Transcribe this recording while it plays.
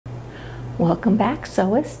Welcome back,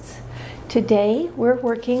 Sewists. Today we're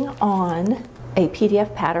working on a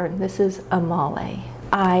PDF pattern. This is Amahle.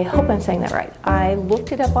 I hope I'm saying that right. I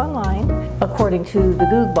looked it up online. According to the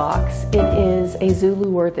Google box, it is a Zulu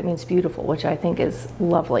word that means beautiful, which I think is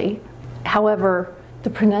lovely. However, the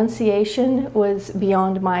pronunciation was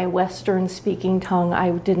beyond my Western speaking tongue. I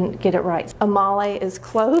didn't get it right. Amahle is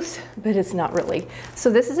close, but it's not really. So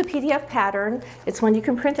this is a PDF pattern. It's one you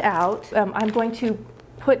can print out. I'm going to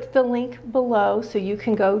put the link below so you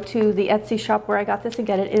can go to the Etsy shop where I got this and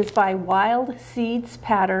get it. It is by Wild Seeds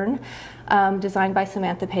Pattern, designed by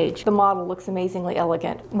Samantha Page. The model looks amazingly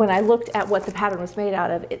elegant. When I looked at what the pattern was made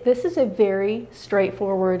out of, this is a very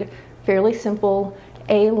straightforward, fairly simple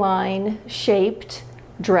A-line shaped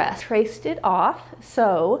dress. Traced it off.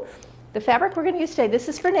 So the fabric we're going to use today, this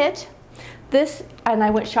is for knit. This, and I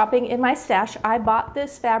went shopping in my stash. I bought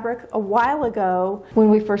this fabric a while ago when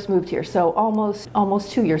we first moved here. So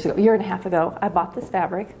almost 2 years ago, a year and a half ago, I bought this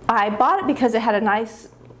fabric. I bought it because it had a nice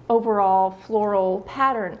overall floral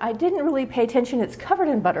pattern. I didn't really pay attention. It's covered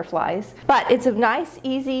in butterflies, but it's a nice,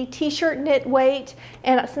 easy t-shirt knit weight.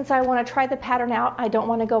 And since I want to try the pattern out, I don't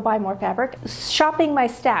want to go buy more fabric. Shopping my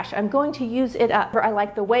stash, I'm going to use it up. I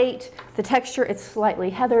like the weight, the texture, it's slightly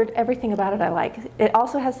heathered, everything about it I like. It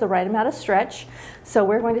also has the right amount of stretch. So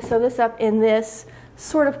we're going to sew this up in this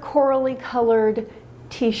sort of corally colored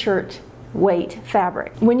t-shirt weight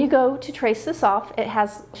fabric. When you go to trace this off, it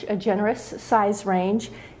has a generous size range.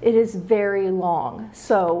 It is very long.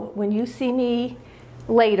 So when you see me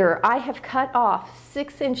later, I have cut off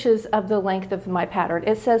 6 inches of the length of my pattern.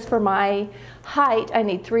 It says for my height I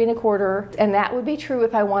need 3 1/4, and that would be true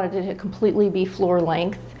if I wanted it to completely be floor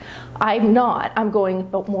length. I'm not. I'm going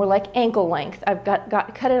more like ankle length. I've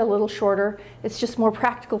cut it a little shorter. It's just more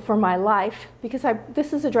practical for my life because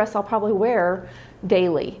this is a dress I'll probably wear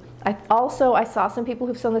daily. I saw some people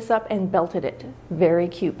who've sewn this up and belted it. Very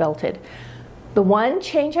cute belted. The one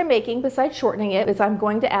change I'm making besides shortening it is I'm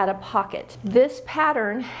going to add a pocket. This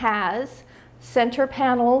pattern has center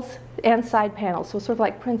panels and side panels, so sort of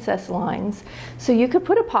like princess lines. So you could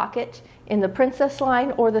put a pocket in the princess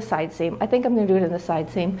line or the side seam. I think I'm going to do it in the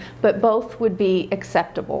side seam, but both would be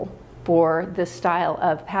acceptable for this style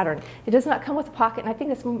of pattern. It does not come with a pocket, and I think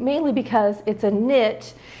it's mainly because it's a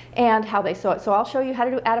knit and how they sew it. So I'll show you how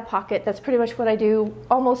to add a pocket. That's pretty much what I do.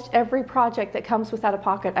 Almost every project that comes without a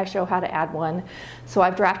pocket, I show how to add one. So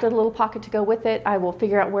I've drafted a little pocket to go with it. I will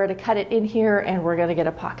figure out where to cut it in here, and we're going to get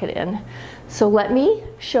a pocket in. So let me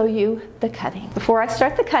show you the cutting. Before I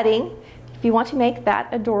start the cutting, if you want to make that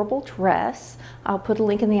adorable dress, I'll put a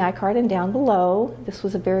link in the iCard and down below. This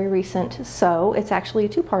was a very recent sew. It's actually a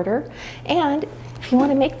two-parter. And if you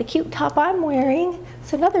want to make the cute top I'm wearing,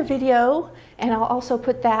 it's another video, and I'll also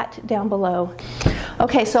put that down below.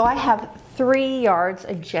 Okay, so I have 3 yards,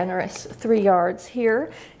 a generous 3 yards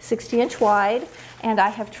here, 60-inch wide, and I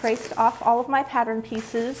have traced off all of my pattern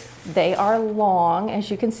pieces. They are long, as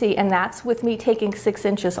you can see, and that's with me taking 6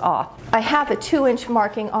 inches off. I have a 2-inch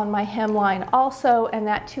marking on my hemline also, and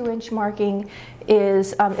that 2-inch marking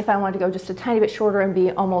is if I wanted to go just a tiny bit shorter and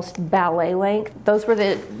be almost ballet length. Those were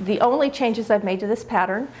the only changes I've made to this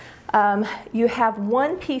pattern. You have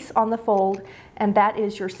one piece on the fold, and that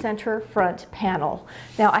is your center front panel.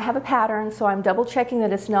 Now I have a pattern, so I'm double checking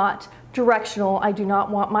that it's not directional. I do not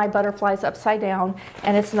want my butterflies upside down,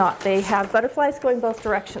 and it's not. They have butterflies going both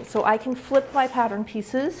directions, so I can flip my pattern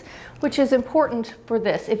pieces, which is important for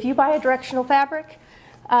this. If you buy a directional fabric,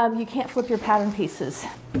 you can't flip your pattern pieces.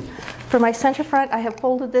 For my center front, I have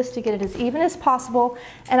folded this to get it as even as possible,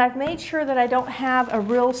 and I've made sure that I don't have a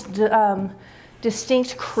real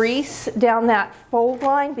distinct crease down that fold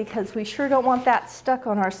line because we sure don't want that stuck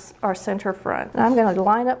on our center front. And I'm going to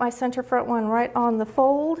line up my center front one right on the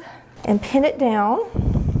fold and pin it down.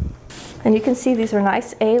 And you can see these are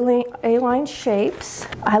nice A-line shapes.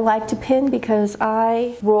 I like to pin because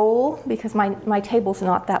I roll, because my table's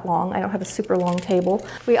not that long. I don't have a super long table.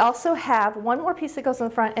 We also have one more piece that goes on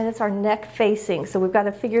the front, and it's our neck facing. So we've got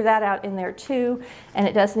to figure that out in there too. And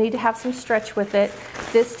it does need to have some stretch with it.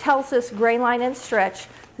 This tells us gray line and stretch.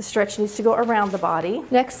 The stretch needs to go around the body.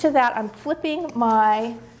 Next to that, I'm flipping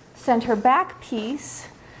my center back piece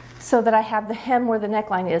so that I have the hem where the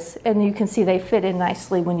neckline is, and you can see they fit in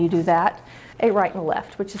nicely when you do that. A right and a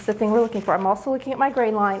left, which is the thing we're looking for. I'm also looking at my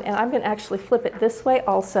grain line, and I'm going to actually flip it this way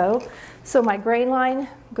also. So my grain line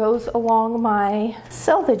goes along my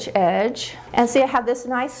selvage edge. And see, I have this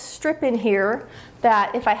nice strip in here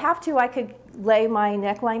that if I have to, I could lay my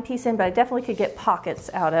neckline piece in, but I definitely could get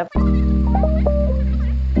pockets out of.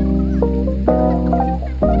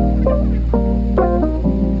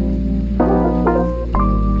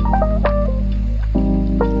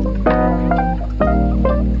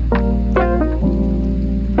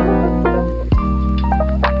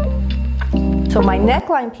 My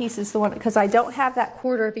neckline piece is the one, because I don't have that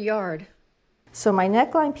 1/4 of a yard. So my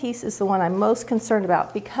neckline piece is the one I'm most concerned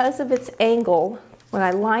about because of its angle. When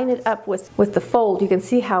I line it up with the fold, you can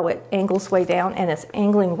see how it angles way down, and it's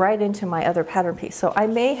angling right into my other pattern piece. So I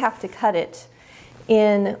may have to cut it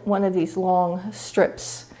in one of these long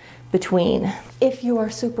strips between. If you are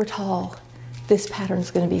super tall, this pattern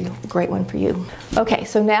is going to be a great one for you. Okay,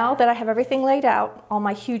 so now that I have everything laid out, all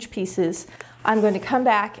my huge pieces, I'm going to come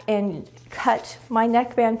back and cut my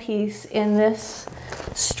neckband piece in this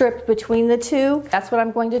strip between the two. That's what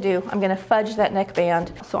I'm going to do. I'm going to fudge that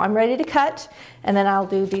neckband. So I'm ready to cut, and then I'll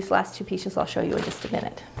do these last 2 pieces I'll show you in just a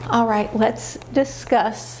minute. All right, let's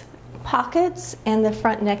discuss pockets and the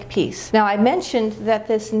front neck piece. Now I mentioned that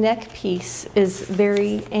this neck piece is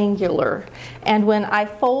very angular, and when I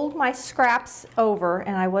fold my scraps over,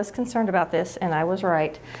 and I was concerned about this and I was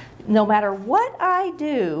right, no matter what I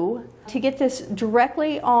do to get this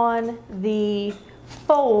directly on the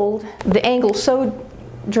fold, the angle so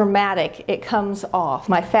dramatic it comes off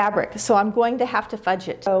my fabric, so I'm going to have to fudge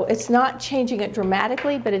it. So it's not changing it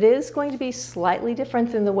dramatically, but it is going to be slightly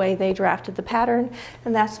different than the way they drafted the pattern,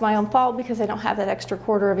 and that's my own fault because I don't have that extra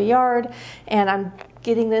 1/4 of a yard, and I'm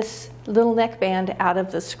getting this little neckband out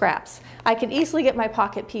of the scraps. I can easily get my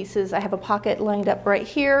pocket pieces. I have a pocket lined up right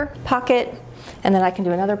here, pocket, and then I can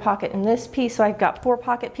do another pocket in this piece, so I've got 4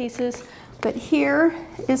 pocket pieces. But here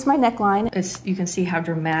is my neckline. You can see how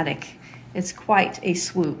dramatic. It's quite a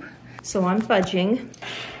swoop. So I'm fudging,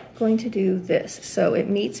 going to do this. So it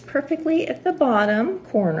meets perfectly at the bottom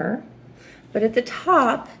corner, but at the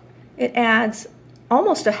top, it adds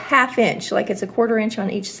almost a 1/2 inch, like it's a 1/4 inch on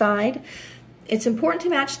each side. It's important to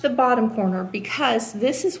match the bottom corner because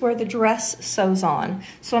this is where the dress sews on.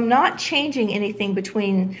 So I'm not changing anything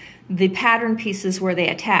between the pattern pieces where they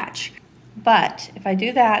attach. But if I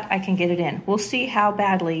do that, I can get it in. We'll see how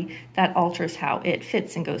badly that alters how it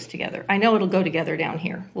fits and goes together. I know it'll go together down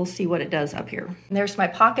here. We'll see what it does up here. And there's my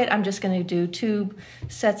pocket. I'm just going to do 2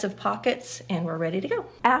 sets of pockets and we're ready to go.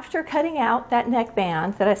 After cutting out that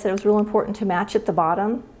neckband that I said was real important to match at the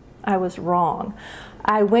bottom, I was wrong.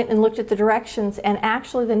 I went and looked at the directions, and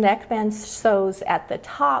actually the neckband sews at the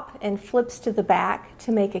top and flips to the back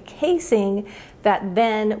to make a casing that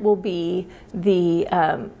then will be the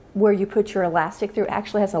where you put your elastic through. It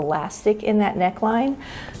actually has elastic in that neckline.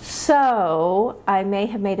 So I may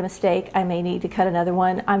have made a mistake. I may need to cut another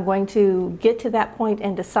one. I'm going to get to that point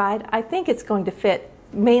and decide. I think it's going to fit,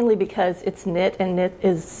 mainly because it's knit, and knit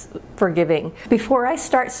is forgiving. Before I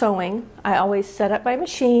start sewing, I always set up my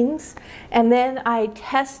machines, and then I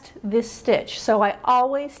test this stitch. So I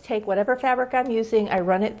always take whatever fabric I'm using, I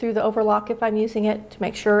run it through the Overlock if I'm using it to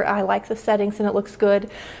make sure I like the settings and it looks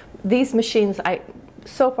good. These machines,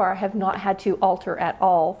 so far I have not had to alter at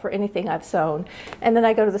all for anything I've sewn. And then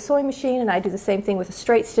I go to the sewing machine and I do the same thing with a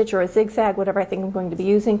straight stitch or a zigzag, whatever I think I'm going to be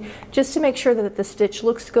using, just to make sure that the stitch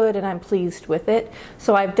looks good and I'm pleased with it.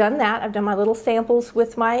 So I've done that. I've done my little samples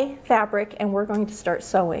with my fabric, and we're going to start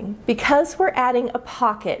sewing. Because we're adding a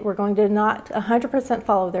pocket, we're going to not 100%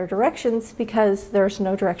 follow their directions because there's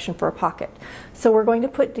no direction for a pocket. So we're going to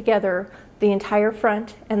put together the entire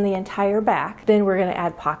front and the entire back. Then we're going to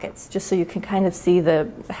add pockets, just so you can kind of see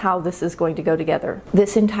how this is going to go together.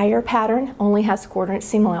 This entire pattern only has 1/4 inch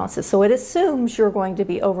seam allowances, so it assumes you're going to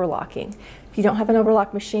be overlocking. If you don't have an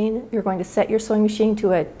overlock machine, you're going to set your sewing machine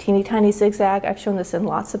to a teeny tiny zigzag. I've shown this in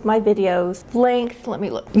lots of my videos. Length, let me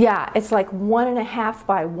look. Yeah, it's like 1.5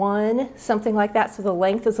 by 1, something like that. So the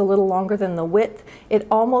length is a little longer than the width. It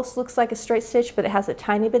almost looks like a straight stitch, but it has a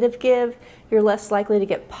tiny bit of give. You're less likely to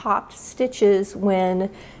get popped stitches when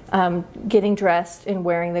getting dressed and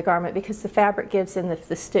wearing the garment, because the fabric gives, and if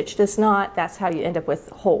the stitch does not, that's how you end up with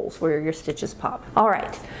holes where your stitches pop. All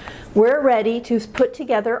right. We're ready to put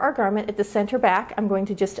together our garment at the center back. I'm going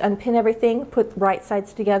to just unpin everything, put right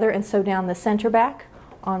sides together, and sew down the center back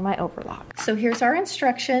on my overlock. So here's our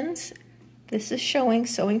instructions. This is showing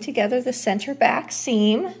sewing together the center back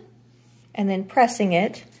seam and then pressing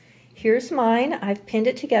it. Here's mine. I've pinned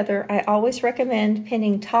it together. I always recommend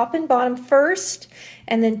pinning top and bottom first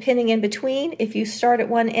and then pinning in between. If you start at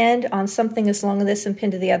one end on something as long as this and pin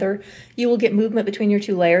to the other, you will get movement between your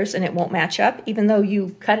 2 layers and it won't match up, even though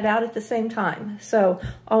you cut it out at the same time. So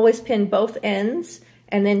always pin both ends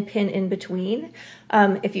and then pin in between.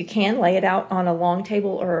 If you can, lay it out on a long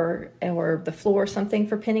table or the floor or something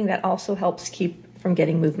for pinning. That also helps keep from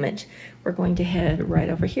getting movement. We're going to head right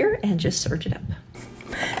over here and just serge it up.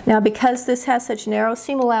 Now, because this has such narrow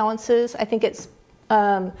seam allowances, I think it's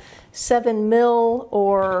 7 mil,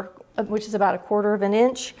 which is about 1/4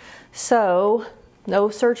 inch. So no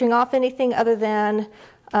serging off anything other than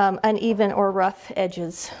uneven or rough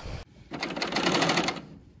edges.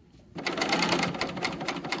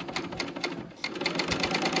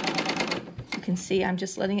 can see I'm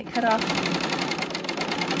just letting it cut off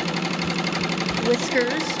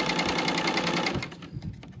whiskers.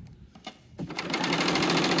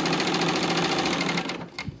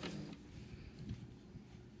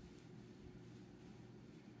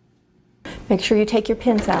 Make sure you take your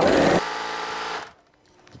pins out.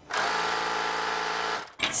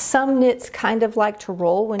 Some knits kind of like to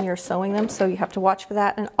roll when you're sewing them, so you have to watch for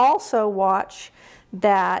that. And also watch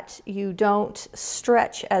that you don't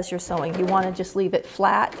stretch as you're sewing. You want to just leave it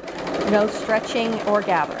flat, no stretching or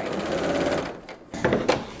gathering.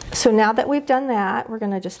 So now that we've done that, we're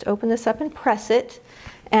going to just open this up and press it.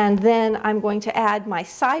 And then I'm going to add my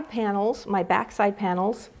side panels, my back side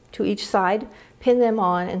panels to each side, pin them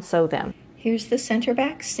on and sew them. Here's the center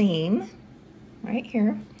back seam right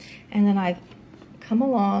here. And then I've come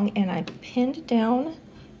along and I pinned down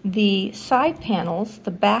the side panels, the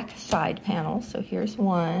back side panels. So here's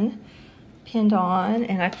one pinned on,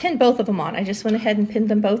 and I've pinned both of them on. I just went ahead and pinned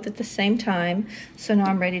them both at the same time. So now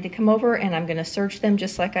I'm ready to come over and I'm going to serge them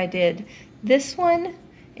just like I did this one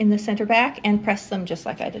in the center back and press them just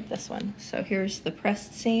like I did this one. So here's the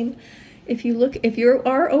pressed seam. If you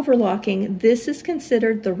are overlocking, this is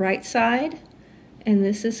considered the right side and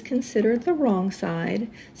this is considered the wrong side.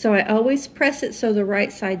 So I always press it so the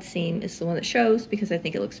right side seam is the one that shows because I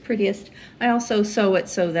think it looks prettiest. I also sew it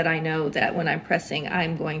so that I know that when I'm pressing,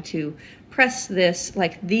 I'm going to press this,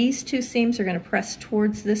 like these two seams are going to press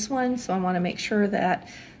towards this one. So I want to make sure that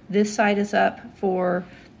this side is up for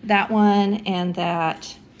that one and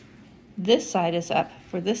that this side is up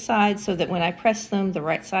for this side, so that when I press them, the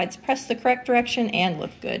right sides press the correct direction and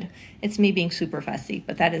look good. It's me being super fussy,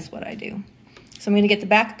 but that is what I do. So I'm going to get the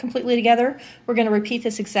back completely together. We're going to repeat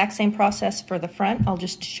this exact same process for the front. I'll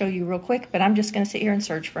just show you real quick, but I'm just going to sit here and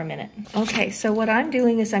serge for a minute. Okay, so what I'm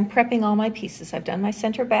doing is I'm prepping all my pieces. I've done my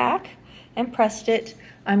center back and pressed it.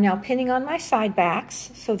 I'm now pinning on my side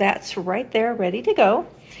backs, so that's right there ready to go.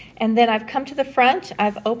 And then I've come to the front,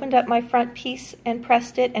 I've opened up my front piece and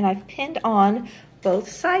pressed it, and I've pinned on both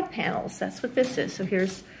side panels. That's what this is. So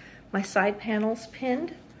here's my side panels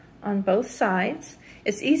pinned on both sides.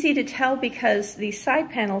 It's easy to tell because these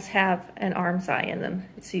side panels have an arm's eye in them.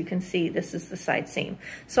 So you can see this is the side seam.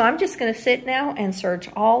 So I'm just going to sit now and serge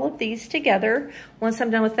all of these together. Once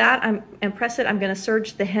I'm done with that and press it, I'm going to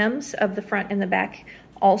serge the hems of the front and the back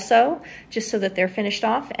also, just so that they're finished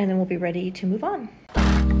off, and then we'll be ready to move on.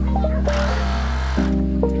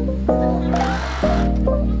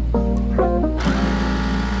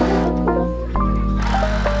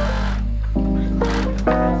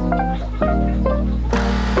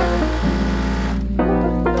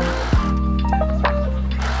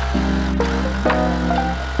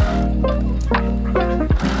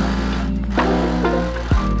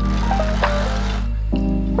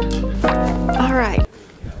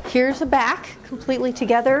 Here's the back completely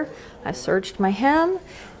together. I serged my hem.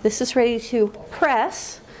 This is ready to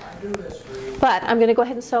press, but I'm going to go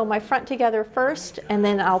ahead and sew my front together first, and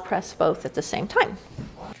then I'll press both at the same time.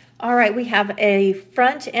 All right, we have a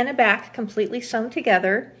front and a back completely sewn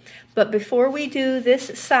together, but before we do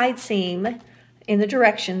this side seam in the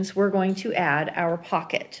directions, we're going to add our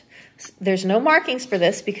pocket. There's no markings for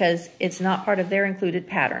this because it's not part of their included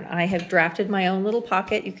pattern. I have drafted my own little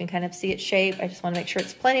pocket. You can kind of see its shape. I just want to make sure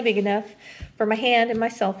it's plenty big enough for my hand and my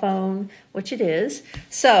cell phone, which it is.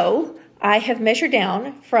 So I have measured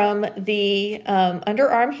down from the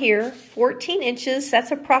underarm here, 14 inches. That's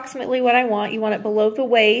approximately what I want. You want it below the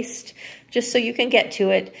waist just so you can get to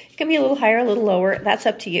it. It can be a little higher, a little lower. That's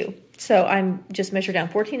up to you. So I'm just measured down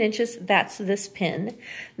 14 inches. That's this pin.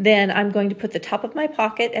 Then I'm going to put the top of my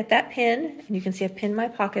pocket at that pin. And you can see I've pinned my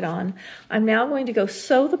pocket on. I'm now going to go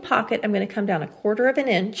sew the pocket. I'm going to come down 1/4 of an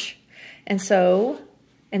inch and sew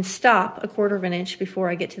and stop 1/4 of an inch before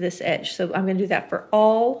I get to this edge. So I'm going to do that for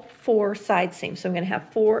all 4 side seams. So I'm going to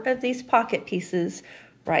have 4 of these pocket pieces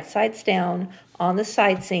right sides down on the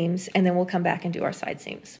side seams, and then we'll come back and do our side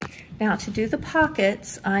seams. Now to do the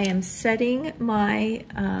pockets, I am setting my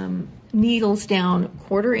needles down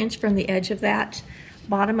 1/4 inch from the edge of that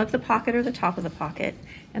bottom of the pocket or the top of the pocket,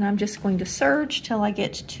 and I'm just going to serge till I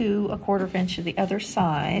get to 1/4 inch of the other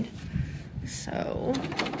side. So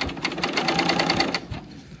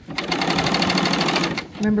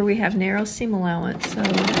remember, we have narrow seam allowance, so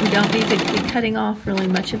we don't need to be cutting off really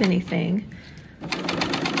much of anything.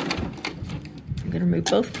 I'm going to remove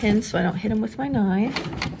both pins so I don't hit them with my knife.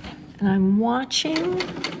 And I'm watching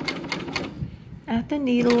at the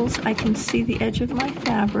needles. I can see the edge of my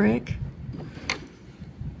fabric.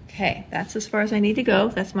 Okay, that's as far as I need to go.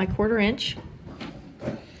 That's my 1/4 inch.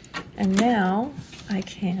 And now I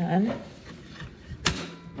can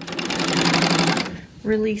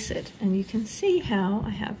release it. And you can see how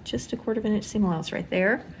I have just a 1/4 inch seam allowance right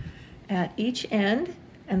there at each end,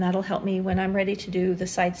 and that'll help me when I'm ready to do the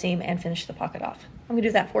side seam and finish the pocket off. I'm gonna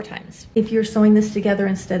do that 4 times. If you're sewing this together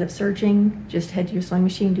instead of serging, just head to your sewing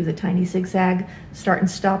machine, do the tiny zigzag, start and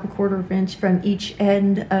stop a 1/4 inch from each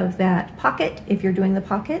end of that pocket if you're doing the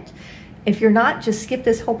pocket. If you're not, just skip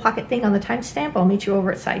this whole pocket thing on the timestamp. I'll meet you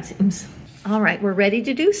over at side seams. All right, we're ready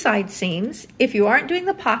to do side seams. If you aren't doing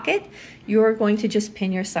the pocket, you're going to just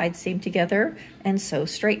pin your side seam together and sew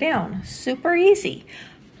straight down. Super easy.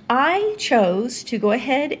 I chose to go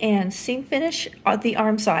ahead and seam finish the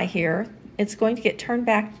arm's eye here. It's going to get turned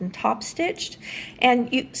back and top stitched,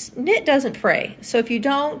 and knit doesn't fray. So if you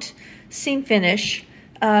don't seam finish,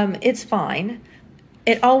 it's fine.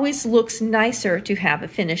 It always looks nicer to have a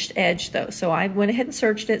finished edge though. So I went ahead and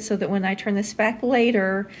serged it so that when I turn this back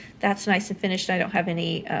later, that's nice and finished and I don't have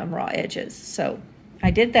any raw edges. So I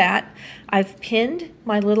did that. I've pinned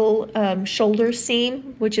my little shoulder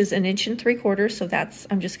seam, which is 1 3/4 inches. So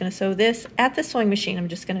I'm just gonna sew this at the sewing machine. I'm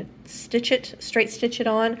just gonna stitch it, straight stitch it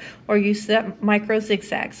on, or use that micro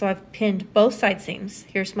zigzag. So I've pinned both side seams.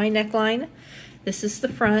 Here's my neckline. This is the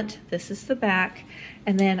front, this is the back.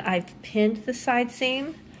 And then I've pinned the side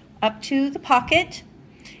seam up to the pocket,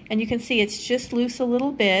 and you can see it's just loose a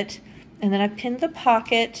little bit, and then I've pinned the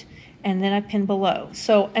pocket, and then I pin below.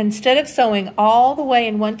 So instead of sewing all the way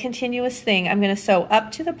in one continuous thing, I'm going to sew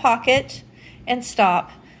up to the pocket and stop,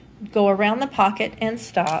 go around the pocket and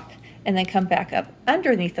stop, and then come back up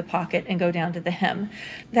underneath the pocket and go down to the hem.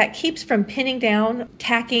 That keeps from pinning down,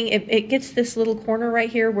 tacking. It gets this little corner right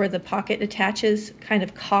here where the pocket attaches kind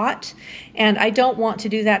of caught, and I don't want to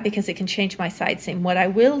do that because it can change my side seam. What I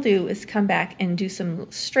will do is come back and do some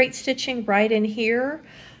straight stitching right in here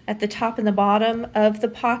at the top and the bottom of the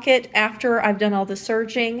pocket after I've done all the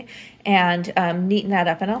serging and neaten that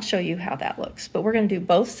up, and I'll show you how that looks. But we're going to do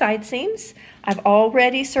both side seams. I've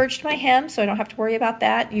already serged my hem, so I don't have to worry about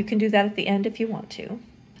that. You can do that at the end if you want to.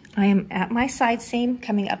 I am at my side seam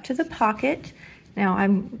coming up to the pocket. Now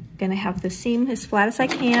I'm going to have the seam as flat as I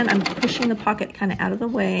can. I'm pushing the pocket kind of out of the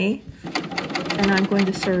way, and I'm going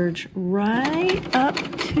to serge right up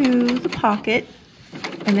to the pocket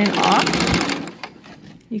and then off.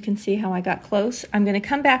 You can see how I got close. I'm going to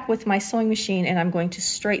come back with my sewing machine and I'm going to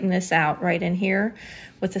straighten this out right in here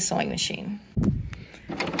with the sewing machine.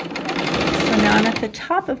 So now I'm at the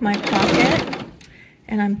top of my pocket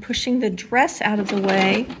and I'm pushing the dress out of the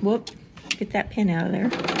way. Whoop, get that pin out of there.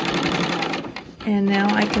 And now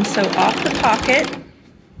I can sew off the pocket,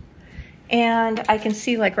 and I can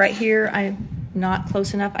see like right here, I'm not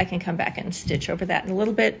close enough. I can come back and stitch over that in a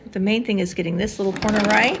little bit. The main thing is getting this little corner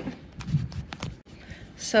right.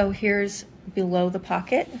 So here's below the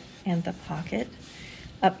pocket and the pocket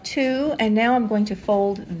up to, and now I'm going to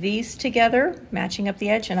fold these together, matching up the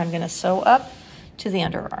edge, and I'm going to sew up to the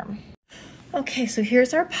underarm. Okay, so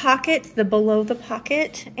here's our pocket, the below the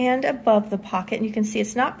pocket and above the pocket, and you can see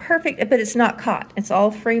it's not perfect, but it's not caught. It's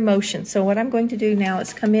all free motion. So what I'm going to do now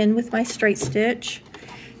is come in with my straight stitch,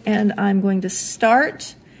 and I'm going to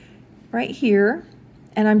start right here,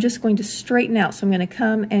 and I'm just going to straighten out. So I'm going to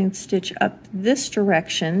come and stitch up this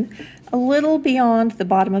direction a little beyond the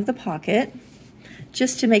bottom of the pocket,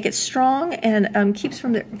 just to make it strong and keeps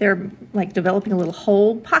from there like developing a little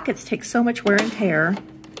hole. Pockets take so much wear and tear.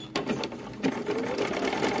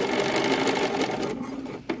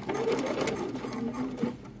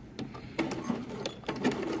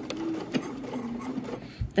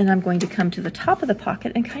 Then I'm going to come to the top of the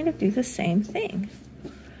pocket and kind of do the same thing.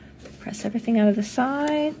 Press everything out of the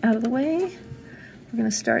side, out of the way. We're going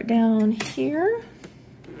to start down here.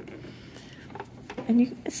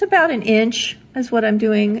 And it's about 1 inch is what I'm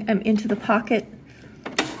doing into the pocket.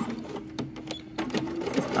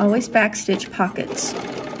 Always backstitch pockets.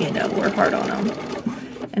 You know, we're hard on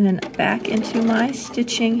them. And then back into my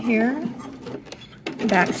stitching here.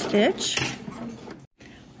 Backstitch.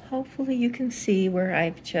 Hopefully you can see where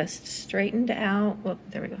I've just straightened out, well,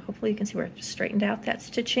 there we go. Hopefully you can see where I've just straightened out that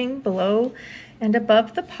stitching below and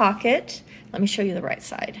above the pocket. Let me show you the right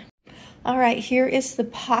side. All right, here is the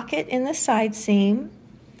pocket in the side seam.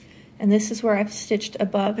 And this is where I've stitched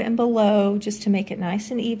above and below just to make it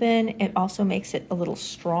nice and even. It also makes it a little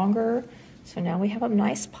stronger. So now we have a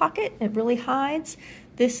nice pocket. It really hides.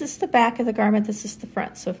 This is the back of the garment. This is the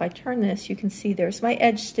front. So if I turn this, you can see there's my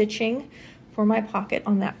edge stitching for my pocket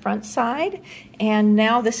on that front side. And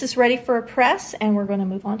now this is ready for a press, and we're going to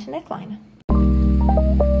move on to neckline.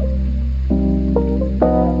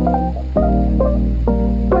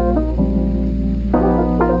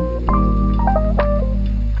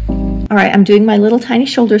 All right, I'm doing my little tiny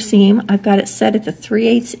shoulder seam. I've got it set at the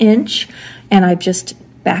 3/8 inch, and I've just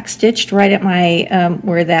back stitched right at my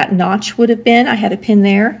where that notch would have been. I had a pin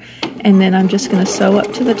there, and then I'm just going to sew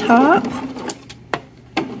up to the top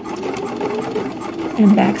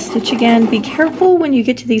and back stitch again. Be careful when you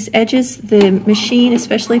get to these edges. The machine,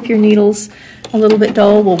 especially if your needle's a little bit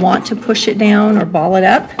dull, will want to push it down or ball it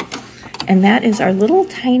up. And that is our little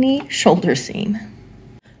tiny shoulder seam.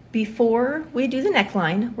 Before we do the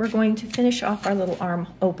neckline, we're going to finish off our little arm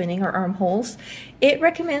opening or armholes. It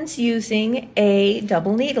recommends using a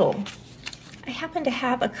double needle. I happen to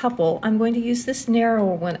have a couple. I'm going to use this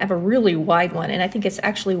narrower one. I have a really wide one, and I think it's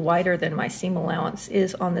actually wider than my seam allowance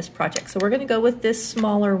is on this project. So we're going to go with this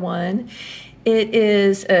smaller one. It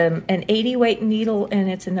is an 80 weight needle, and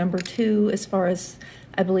it's a number 2 as far as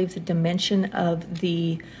I believe the dimension of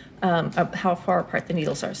the of how far apart the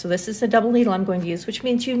needles are. So this is a double needle I'm going to use, which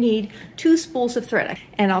means you need 2 spools of thread.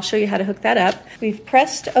 And I'll show you how to hook that up. We've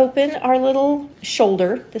pressed open our little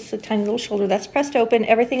shoulder. This is a tiny little shoulder that's pressed open.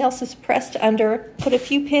 Everything else is pressed under. Put a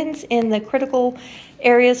few pins in the critical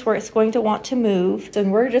areas where it's going to want to move.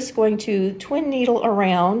 And we're just going to twin needle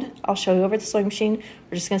around. I'll show you over the sewing machine.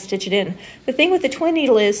 We're just going to stitch it in. The thing with the twin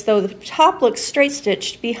needle is, though the top looks straight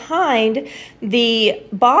stitched, behind the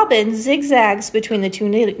bobbin zigzags between the 2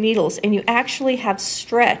 needles, and you actually have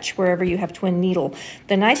stretch wherever you have twin needle.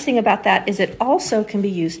 The nice thing about that is it also can be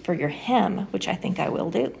used for your hem, which I think I will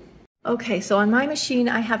do. Okay, so on my machine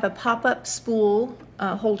I have a pop-up spool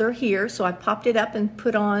holder here, so I popped it up and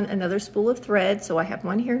put on another spool of thread. So I have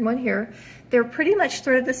one here and one here. They're pretty much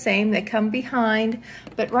threaded the same. They come behind,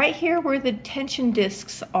 but right here where the tension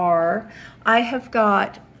discs are, I have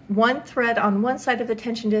got one thread on one side of the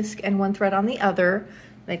tension disc and one thread on the other.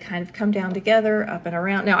 They kind of come down together, up and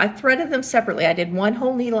around. Now I threaded them separately. I did one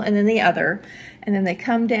whole needle and then the other, and then they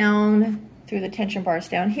come down through the tension bars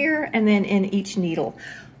down here and then in each needle.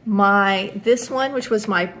 This one, which was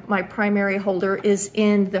my primary holder, is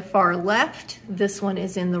in the far left. This one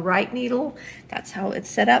is in the right needle. That's how it's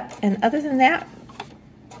set up. And other than that,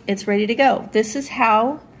 it's ready to go. This is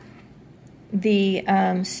how the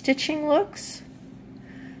stitching looks.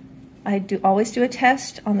 I always do a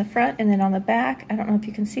test on the front and then on the back. I don't know if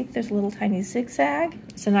you can see, but there's a little tiny zigzag.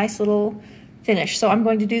 It's a nice little finish. So I'm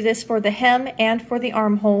going to do this for the hem and for the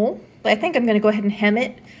armhole. I think I'm going to go ahead and hem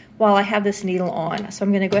it while I have this needle on. So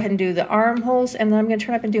I'm going to go ahead and do the armholes, and then I'm going to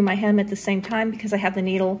turn up and do my hem at the same time because I have the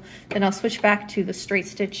needle. Then I'll switch back to the straight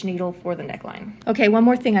stitch needle for the neckline. Okay, one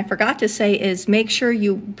more thing I forgot to say is make sure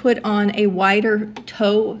you put on a wider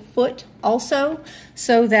toe foot also,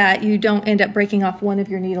 so that you don't end up breaking off one of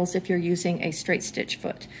your needles if you're using a straight stitch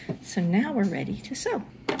foot. So now we're ready to sew.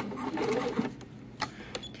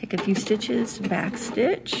 Take a few stitches, back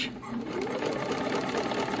stitch.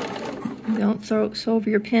 Don't sew over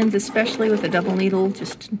your pins, especially with a double needle.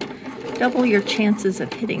 Just double your chances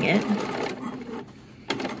of hitting it.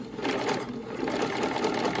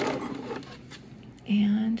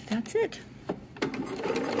 And that's it.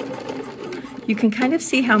 You can kind of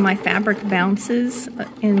see how my fabric bounces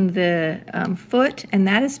in the foot, and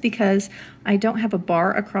that is because I don't have a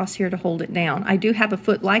bar across here to hold it down. I do have a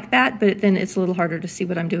foot like that, but then it's a little harder to see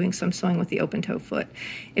what I'm doing, so I'm sewing with the open toe foot.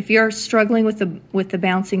 If you're struggling with the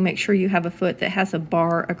bouncing, make sure you have a foot that has a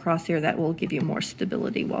bar across here. That will give you more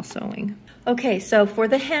stability while sewing. Okay, so for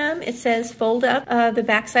the hem, it says fold up the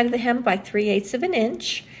back side of the hem by 3/8 of an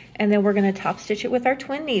inch. And then we're going to top stitch it with our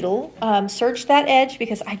twin needle. Serge that edge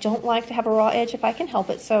because I don't like to have a raw edge if I can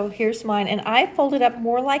help it. So here's mine, and I folded up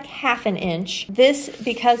more like 1/2 an inch. This,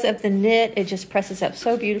 because of the knit, it just presses up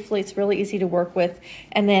so beautifully. It's really easy to work with.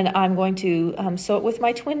 And then I'm going to sew it with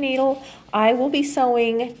my twin needle. I will be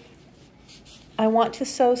sewing, I want to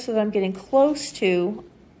sew so that I'm getting close to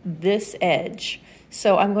this edge.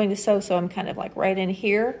 So I'm going to sew so I'm kind of like right in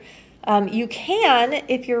here. You can,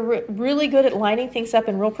 if you're really good at lining things up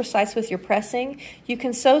and real precise with your pressing, you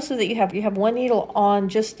can sew so that you have one needle on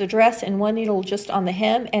just the dress and one needle just on the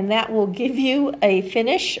hem, and that will give you a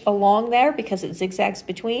finish along there because it zigzags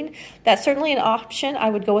between. That's certainly an option. I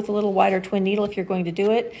would go with a little wider twin needle if you're going to do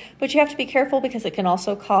it, but you have to be careful because it can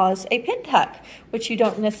also cause a pin tuck, which you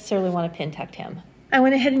don't necessarily want a pin tucked hem. I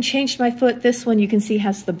went ahead and changed my foot. This one you can see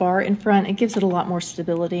has the bar in front. It gives it a lot more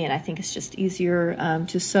stability, and I think it's just easier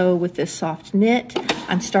to sew with this soft knit.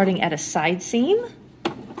 I'm starting at a side seam.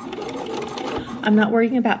 I'm not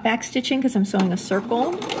worrying about back stitching because I'm sewing a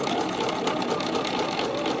circle.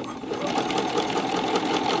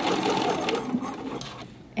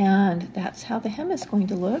 And that's how the hem is going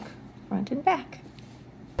to look, front and back.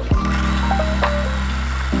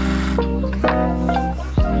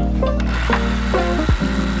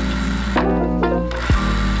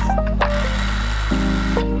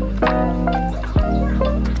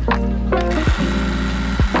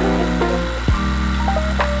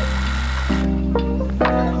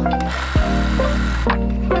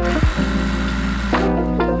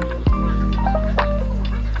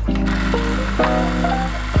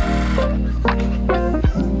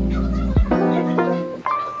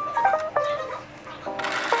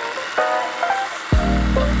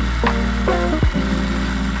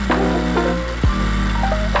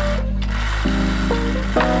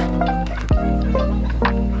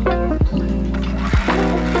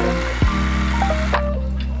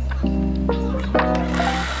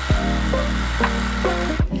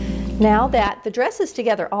 Now that the dress is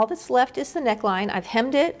together, all that's left is the neckline. I've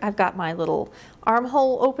hemmed it. I've got my little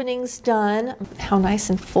armhole openings done. How nice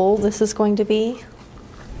and full this is going to be.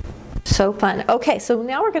 So fun. Okay, so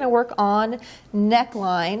now we're going to work on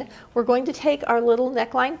neckline. We're going to take our little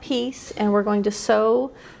neckline piece and we're going to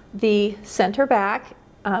sew the center back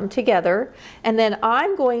together, and then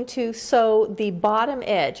I'm going to sew the bottom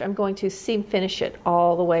edge. I'm going to seam finish it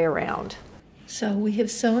all the way around. So we have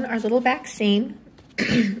sewn our little back seam.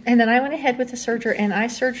 And then I went ahead with the serger and I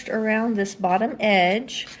serged around this bottom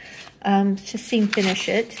edge to seam finish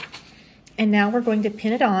it. And now we're going to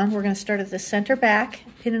pin it on. We're going to start at the center back,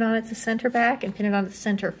 pin it on at the center back, and pin it on the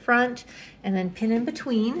center front, and then pin in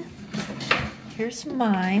between. Here's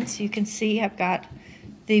mine, so you can see I've got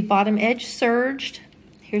the bottom edge serged.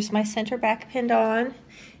 Here's my center back pinned on.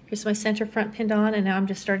 Here's my center front pinned on, and now I'm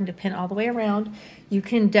just starting to pin all the way around. You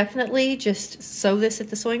can definitely just sew this at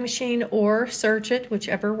the sewing machine or serge it,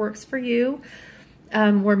 whichever works for you.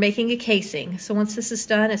 We're making a casing. So once this is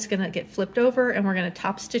done, it's gonna get flipped over and we're gonna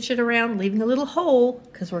top stitch it around, leaving a little hole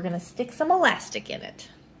because we're gonna stick some elastic in it.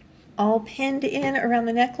 All pinned in around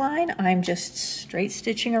the neckline, I'm just straight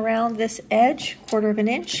stitching around this edge, 1/4 of an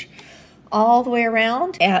inch, all the way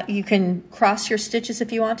around. You can cross your stitches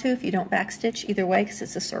if you want to, if you don't back stitch, either way, because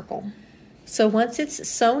it's a circle. So once it's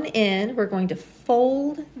sewn in, we're going to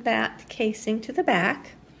fold that casing to the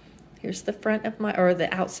back. Here's the front of my, or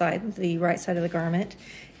the outside, the right side of the garment.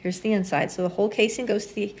 Here's the inside. So the whole casing goes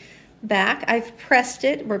to the back. I've pressed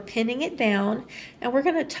it, we're pinning it down, and we're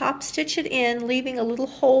gonna top stitch it in, leaving a little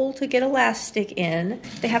hole to get elastic in.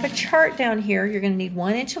 They have a chart down here. You're gonna need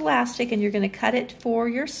 1 inch elastic and you're gonna cut it for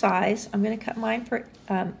your size. I'm gonna cut mine for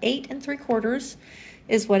 8 3/4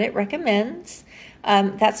 is what it recommends.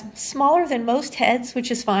 That's smaller than most heads, which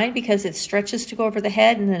is fine because it stretches to go over the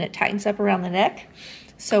head and then it tightens up around the neck.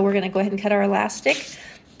 So we're gonna go ahead and cut our elastic.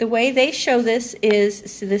 The way they show this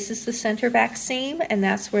is, so this is the center back seam, and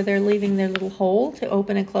that's where they're leaving their little hole to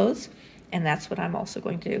open and close. And that's what I'm also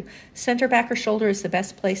going to do. Center back or shoulder is the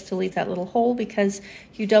best place to leave that little hole because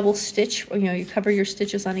you double stitch, you cover your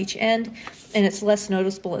stitches on each end, and it's less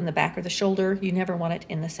noticeable in the back or the shoulder. You never want it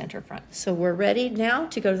in the center front. So we're ready now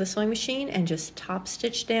to go to the sewing machine and just top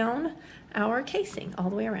stitch down our casing all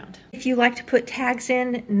the way around. If you like to put tags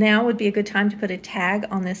in, now would be a good time to put a tag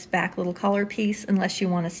on this back little collar piece, unless you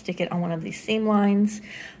want to stick it on one of these seam lines.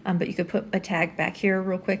 But you could put a tag back here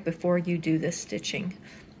real quick before you do this stitching.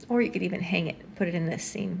 Or you could even hang it, put it in this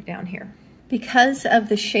seam down here. Because of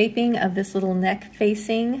the shaping of this little neck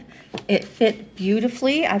facing, it fit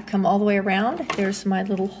beautifully. I've come all the way around. There's my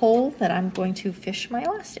little hole that I'm going to fish my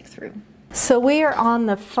elastic through. So we are on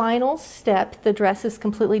the final step. The dress is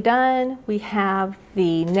completely done. We have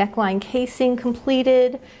the neckline casing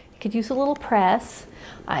completed. You could use a little press.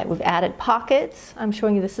 We've added pockets. I'm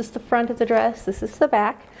showing you this is the front of the dress, this is the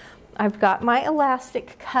back. I've got my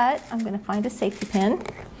elastic cut. I'm going to find a safety pin.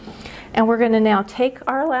 And we're going to now take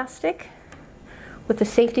our elastic with the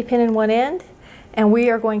safety pin in one end, and we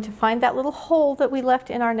are going to find that little hole that we left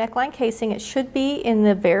in our neckline casing. It should be in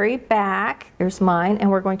the very back. Here's mine, and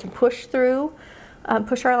we're going to push through,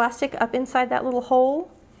 push our elastic up inside that little hole,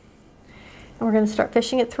 and we're going to start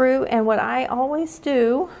fishing it through. And what I always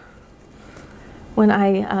do when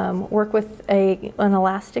I work with an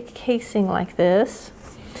elastic casing like this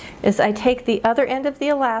is I take the other end of the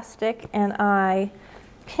elastic and I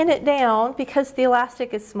pin it down. Because the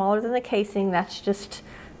elastic is smaller than the casing, that's just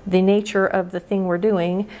the nature of the thing we're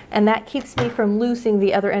doing, and that keeps me from losing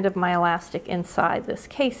the other end of my elastic inside this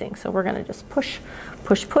casing. So we're going to just push,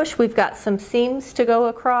 push, push. We've got some seams to go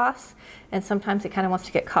across, and sometimes it kind of wants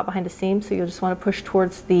to get caught behind a seam, so you'll just want to push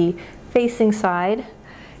towards the facing side,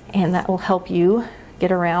 and that will help you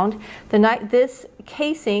get around. This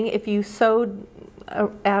casing, if you sewed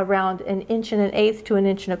around 1 1/8 to 1 1/4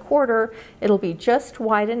 inches, it'll be just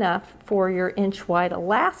wide enough for your inch wide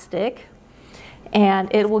elastic,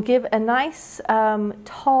 and it will give a nice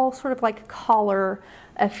tall sort of like collar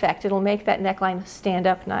effect. It'll make that neckline stand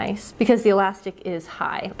up nice because the elastic is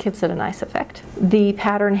high. It gives it a nice effect. The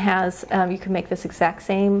pattern has, you can make this exact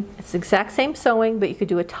same sewing, but you could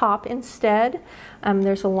do a top instead.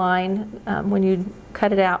 There's a line when you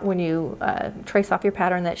cut it out, when you trace off your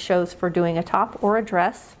pattern, that shows for doing a top or a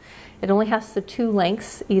dress. It only has the 2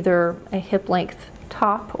 lengths, either a hip length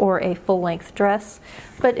top or a full length dress,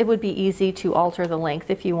 but it would be easy to alter the length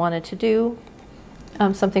if you wanted to do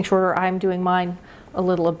something shorter. I'm doing mine a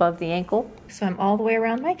little above the ankle. So I'm all the way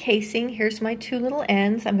around my casing. Here's my 2 little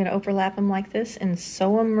ends. I'm going to overlap them like this and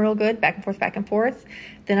sew them real good, back and forth, back and forth.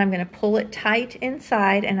 Then I'm going to pull it tight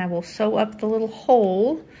inside, and I will sew up the little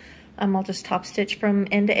hole I'll just top stitch from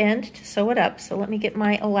end to end to sew it up. So let me get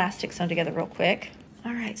my elastic sewn together real quick.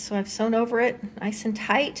 All right, so I've sewn over it nice and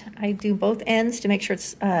tight. I do both ends to make sure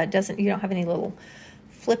it's you don't have any little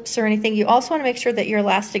flips or anything. You also want to make sure that your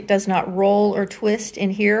elastic does not roll or twist in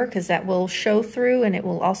here, because that will show through and it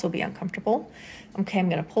will also be uncomfortable. Okay, I'm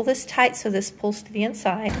going to pull this tight so this pulls to the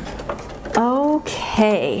inside.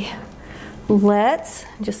 Okay, let's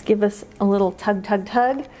just give us a little tug, tug,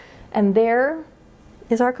 tug, and there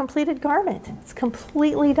is our completed garment. It's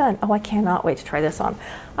completely done. Oh, I cannot wait to try this on.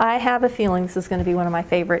 I have a feeling this is going to be one of my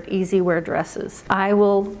favorite easy wear dresses. I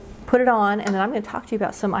will put it on, and then I'm going to talk to you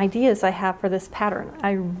about some ideas I have for this pattern.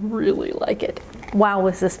 I really like it. Wow,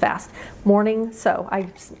 was this fast. Morning sew. I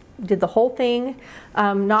did the whole thing,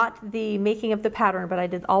 not the making of the pattern, but I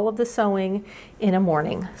did all of the sewing in a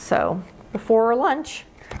morning. So before lunch,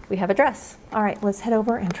 we have a dress. All right, let's head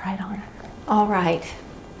over and try it on. All right.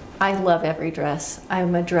 I love every dress.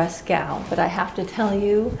 I'm a dress gal, but I have to tell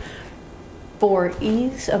you, for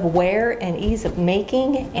ease of wear and ease of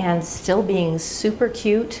making and still being super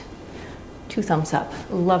cute, 2 thumbs up.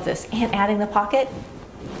 Love this. And adding the pocket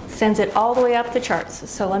sends it all the way up the charts.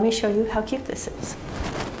 So let me show you how cute this is.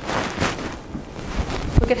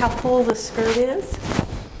 Look at how full the skirt is.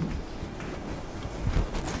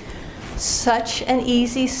 Such an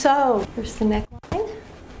easy sew. Here's the neckline.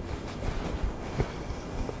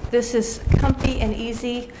 This is comfy and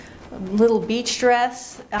easy little beach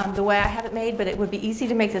dress, the way I have it made, but it would be easy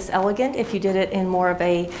to make this elegant if you did it in more of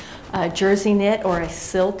a jersey knit or a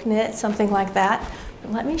silk knit, something like that.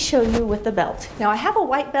 But let me show you with the belt. Now I have a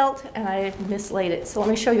white belt and I mislaid it, so let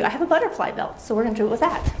me show you. I have a butterfly belt, so we're going to do it with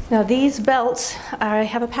that. Now these belts, I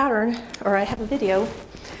have a pattern, or I have a video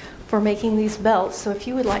for making these belts, so if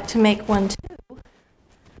you would like to make one too,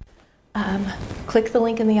 click the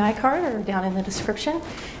link in the iCard or down in the description,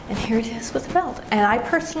 and here it is with the belt. And I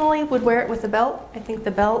personally would wear it with the belt. I think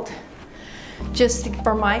the belt, just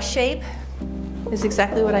for my shape, is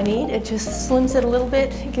exactly what I need. It just slims it a little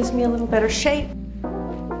bit. It gives me a little better shape.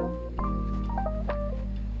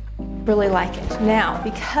 Really like it. Now,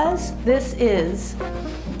 because this is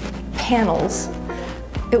panels,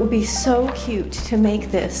 it would be so cute to make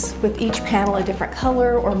this with each panel a different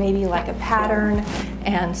color, or maybe like a pattern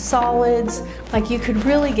and solids. Like, you could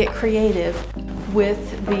really get creative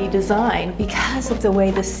with the design because of the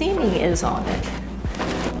way the seaming is on it.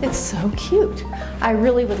 It's so cute. I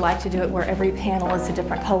really would like to do it where every panel is a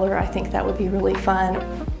different color. I think that would be really fun.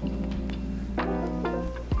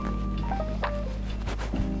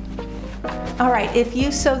 All right, if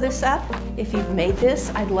you sew this up, if you've made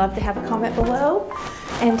this, I'd love to have a comment below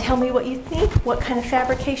and tell me what you think, what kind of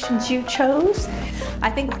fabrications you chose.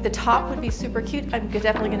 I think the top would be super cute. I'm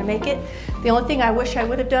definitely gonna make it. The only thing I wish I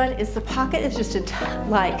would have done is the pocket is just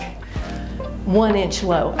like 1 inch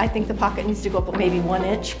low. I think the pocket needs to go up maybe 1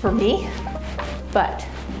 inch for me, but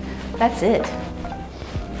that's it.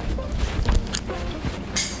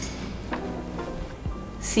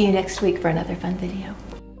 See you next week for another fun video.